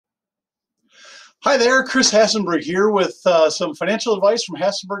Hi there, Chris Hassenberg here with some financial advice from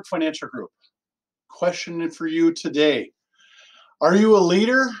Hassenberg Financial Group. Question for you today. Are you a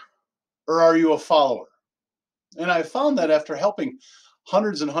leader or are you a follower? And I found that after helping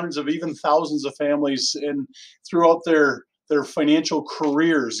hundreds and hundreds of even thousands of families throughout their financial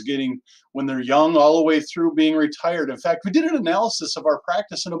careers, getting when they're young all the way through being retired. In fact, we did an analysis of our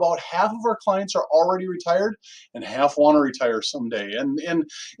practice, and about half of our clients are already retired and half want to retire someday. And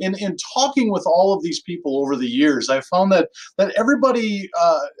in talking with all of these people over the years, I found that everybody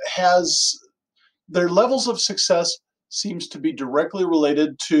has their levels of success seems to be directly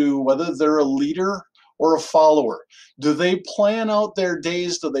related to whether they're a leader or a follower. Do they plan out their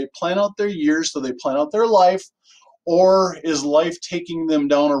days? Do they plan out their years? Do they plan out their life? Or is life taking them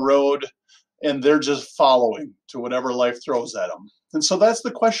down a road and they're just following to whatever life throws at them? And so that's the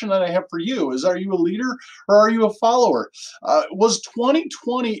question that I have for you is, are you a leader or are you a follower? Was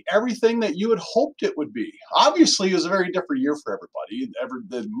 2020 everything that you had hoped it would be? Obviously, it was a very different year for everybody,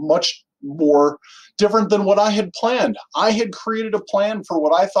 much more different than what I had planned. I had created a plan for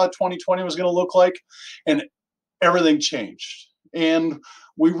what I thought 2020 was going to look like, and everything changed. And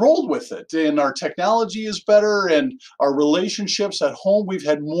we rolled with it, and our technology is better, and our relationships at home. We've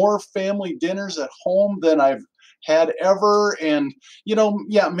had more family dinners at home than I've had ever. And,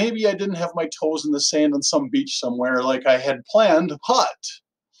 yeah, maybe I didn't have my toes in the sand on some beach somewhere like I had planned, but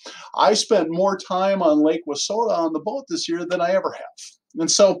I spent more time on Lake Wissota on the boat this year than I ever have.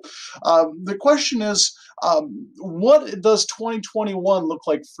 And so the question is, what does 2021 look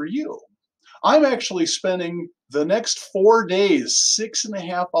like for you? I'm actually spending the next 4 days,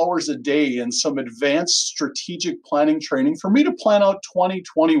 6.5 hours a day in some advanced strategic planning training for me to plan out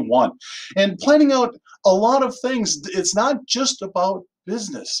 2021. And planning out a lot of things, it's not just about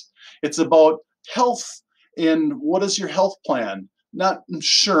business. It's about health and what is your health plan? Not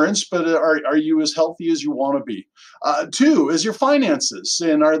insurance, but are you as healthy as you want to be? Two is your finances,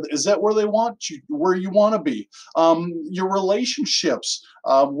 and is that where where you want to be? Your relationships.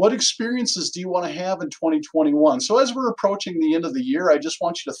 What experiences do you want to have in 2021? So as we're approaching the end of the year, I just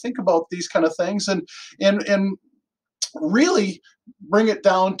want you to think about these kind of things and really bring it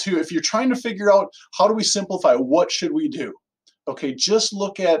down to, if you're trying to figure out how do we simplify, what should we do? Okay, just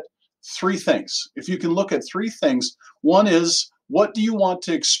look at three things. If you can look at three things, one is, what do you want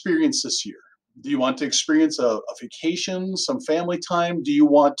to experience this year? Do you want to experience a vacation, some family time? Do you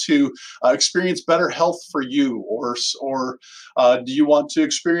want to experience better health for you? Or do you want to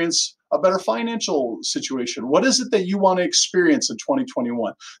experience a better financial situation? What is it that you want to experience in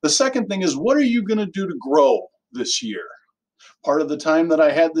 2021? The second thing is, what are you going to do to grow this year? Part of the time that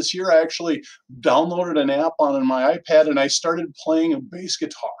I had this year, I actually downloaded an app on my iPad and I started playing a bass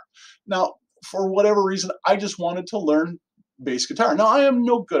guitar. Now, for whatever reason, I just wanted to learn bass guitar. Now, I am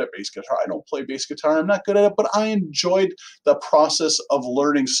no good at bass guitar. I don't play bass guitar. I'm not good at it, but I enjoyed the process of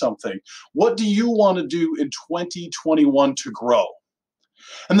learning something. What do you want to do in 2021 to grow?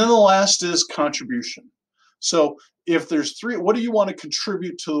 And then the last is contribution. So if there's three, what do you want to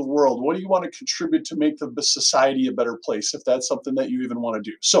contribute to the world? What do you want to contribute to make the society a better place, if that's something that you even want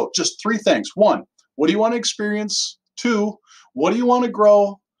to do? So just three things. One, what do you want to experience? Two, what do you want to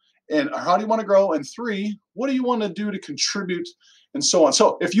grow? And how do you want to grow? And three, what do you want to do to contribute, and so on.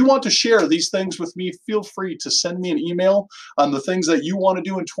 So if you want to share these things with me, feel free to send me an email on the things that you want to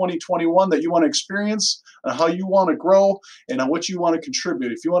do in 2021, that you want to experience, and how you want to grow, and on what you want to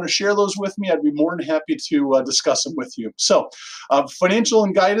contribute. If you want to share those with me, I'd be more than happy to discuss them with you. So financial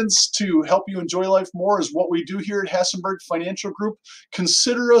and guidance to help you enjoy life more is what we do here at Hassenberg Financial Group.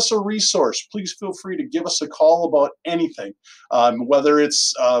 Consider us a resource. Please feel free to give us a call about anything, whether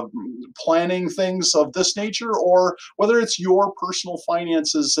it's planning things of this nature, or whether it's your personal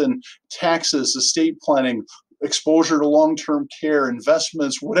finances and taxes, estate planning, exposure to long-term care,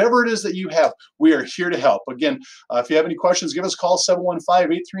 investments, whatever it is that you have, we are here to help. Again, if you have any questions, give us a call,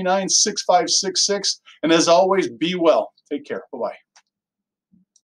 715-839-6566. And as always, be well. Take care. Bye-bye.